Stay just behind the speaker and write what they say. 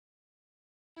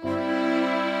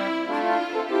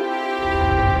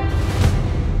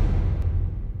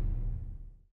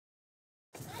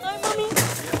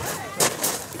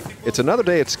It's another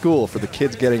day at school for the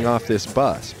kids getting off this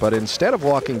bus, but instead of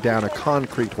walking down a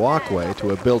concrete walkway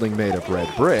to a building made of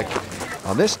red brick,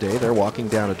 on this day they're walking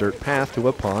down a dirt path to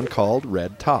a pond called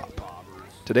Redtop.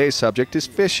 Today's subject is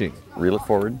fishing. Reel it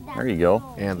forward. There you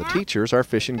go. And the teachers are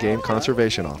Fish and Game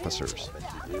conservation officers.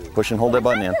 Push and hold that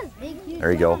button in.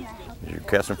 There you go. You're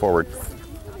casting forward.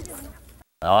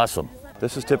 Awesome.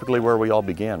 This is typically where we all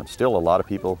began. Still, a lot of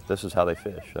people, this is how they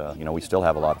fish. We still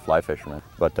have a lot of fly fishermen,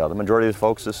 but the majority of the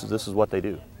folks, this is what they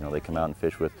do. They come out and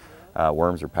fish with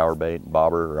worms or power bait,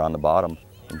 bobber, or on the bottom.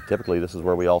 And typically, this is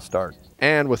where we all start.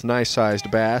 And with nice-sized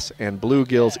bass and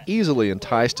bluegills easily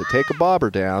enticed to take a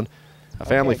bobber down, a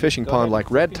family fishing pond like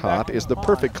Redtop is the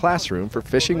perfect classroom for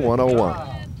Fishing 101.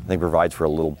 I think it provides for a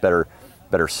little better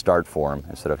start for them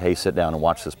instead of, hey, sit down and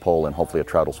watch this pole and hopefully a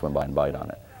trout will swim by and bite on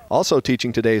it. Also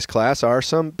teaching today's class are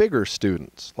some bigger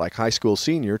students, like high school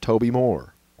senior Toby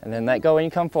Moore. And then let go when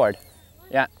you come forward.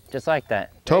 Yeah, just like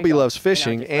that. Toby loves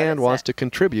fishing and wants to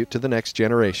contribute to the next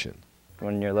generation.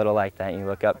 When you're little like that, you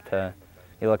look up to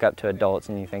adults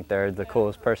and you think they're the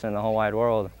coolest person in the whole wide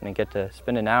world. And you get to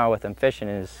spend an hour with them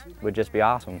fishing would just be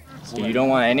awesome. So you don't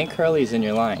want any curlies in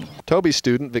your line. Toby's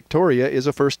student Victoria is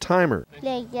a first-timer.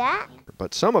 Yeah.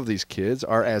 But some of these kids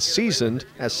are as seasoned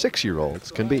as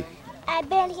 6-year-olds can be. I've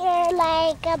been here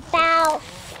like about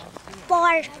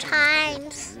 4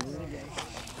 times,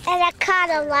 and I caught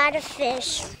a lot of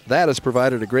fish. That has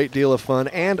provided a great deal of fun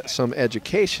and some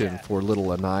education for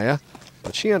little Anaya,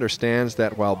 but she understands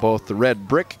that while both the red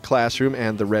brick classroom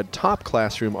and the Redtop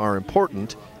classroom are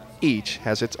important, each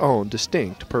has its own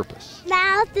distinct purpose.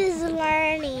 Mouth is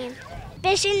learning.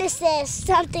 Fishing is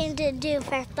something to do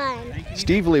for fun.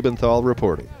 Steve Liebenthal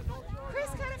reporting.